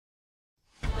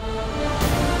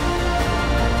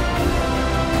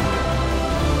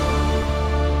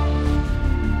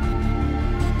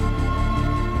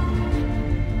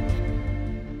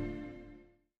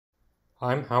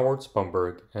I'm Howard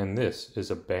Spumberg, and this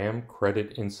is a BAM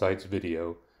Credit Insights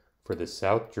video for the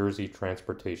South Jersey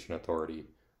Transportation Authority,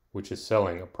 which is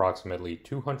selling approximately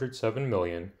 $207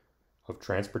 million of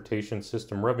transportation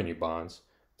system revenue bonds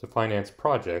to finance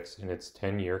projects in its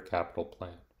 10-year capital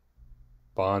plan.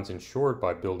 Bonds insured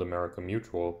by Build America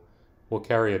Mutual will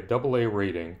carry a AA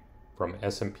rating from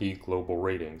S&P Global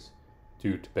Ratings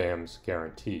due to BAM's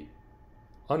guarantee.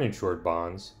 Uninsured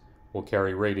bonds will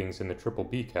carry ratings in the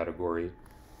BBB category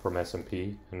from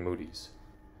S&P and Moody's.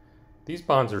 These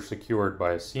bonds are secured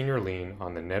by a senior lien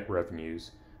on the net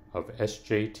revenues of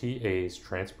SJTA's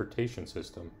transportation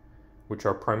system, which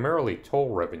are primarily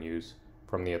toll revenues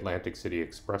from the Atlantic City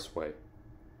Expressway.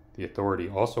 The authority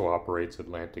also operates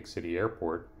Atlantic City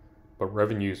Airport, but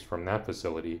revenues from that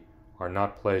facility are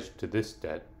not pledged to this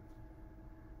debt.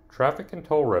 Traffic and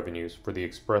toll revenues for the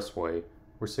expressway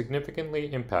were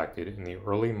significantly impacted in the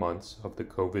early months of the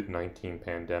COVID-19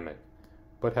 pandemic,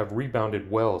 but have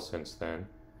rebounded well since then,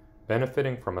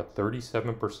 benefiting from a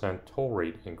 37% toll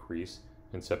rate increase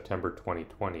in September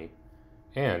 2020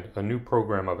 and a new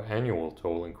program of annual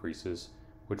toll increases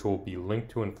which will be linked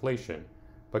to inflation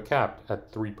but capped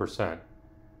at 3%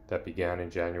 that began in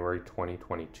January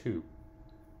 2022.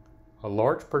 A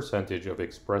large percentage of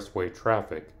expressway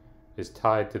traffic is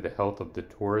tied to the health of the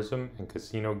tourism and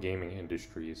casino gaming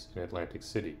industries in Atlantic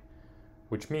City,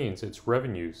 which means its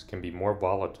revenues can be more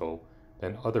volatile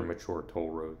than other mature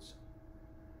toll roads.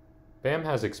 BAM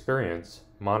has experience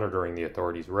monitoring the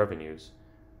authority's revenues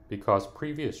because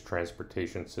previous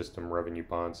transportation system revenue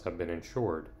bonds have been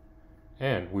insured,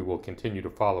 and we will continue to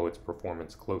follow its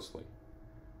performance closely.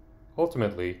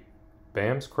 Ultimately,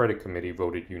 BAM's credit committee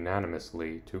voted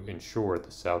unanimously to insure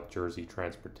the South Jersey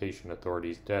Transportation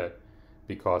Authority's debt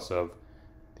because of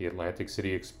the Atlantic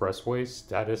City Expressway's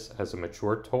status as a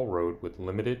mature toll road with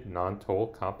limited non-toll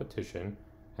competition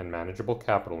and manageable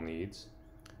capital needs,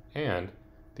 and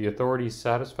the authority's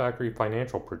satisfactory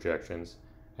financial projections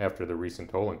after the recent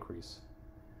toll increase.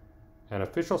 An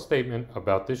official statement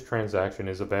about this transaction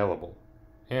is available,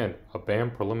 and a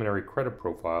BAM preliminary credit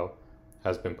profile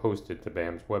has been posted to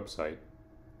BAM's website.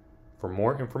 For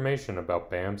more information about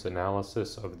BAM's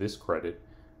analysis of this credit,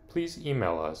 please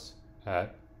email us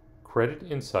at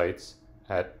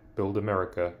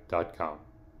creditinsights@buildamerica.com.